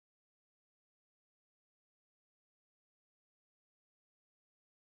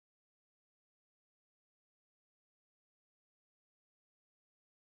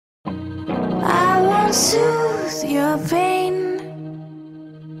I'll soothe your pain.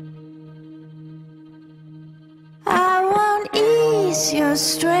 I won't ease your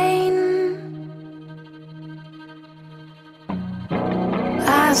strain.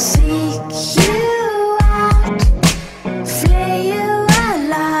 I'll seek you out, flay you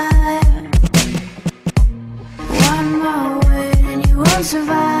alive. One more word and you won't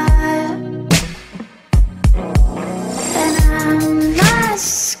survive. And I'm not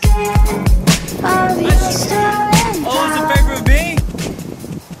scared of your stolen All those in favor of me?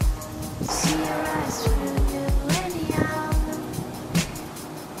 See your eyes through you anyhow.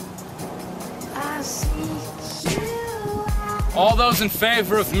 I'll seek you out. All those in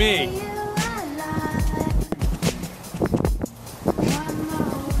favor of me.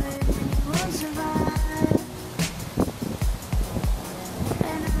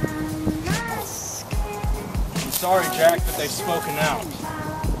 I'm sorry, Jack, but they've spoken out.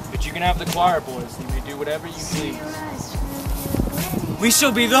 But you can have the choir boys. You may do whatever you please. We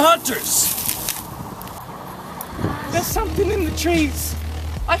shall be the hunters! There's something in the trees.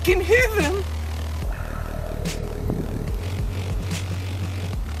 I can hear them.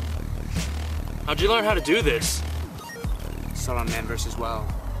 How'd you learn how to do this? Saw on Man vs. Wild.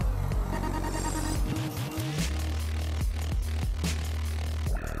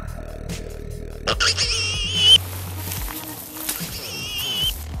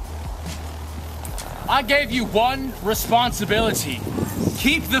 I gave you one responsibility.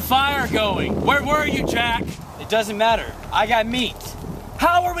 Keep the fire going. Where were you, Jack? It doesn't matter. I got meat.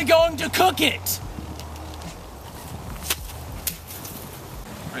 How are we going to cook it?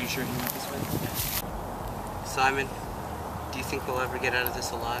 Are you sure he went this way? Simon, do you think we'll ever get out of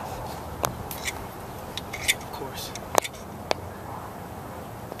this alive? Of course.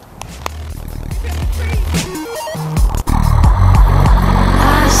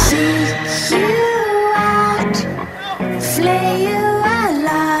 I seek you out, flay you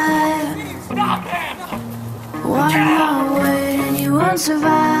alive. Stop him! One more word and you won't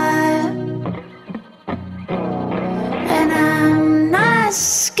survive. And I'm not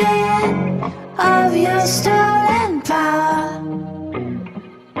scared of your stolen power.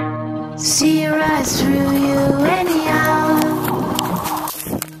 See right through you anyhow.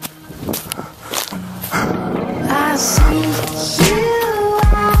 I seek you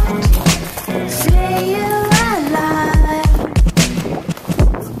out, flay you alive.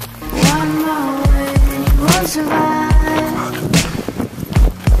 One more word and you won't survive.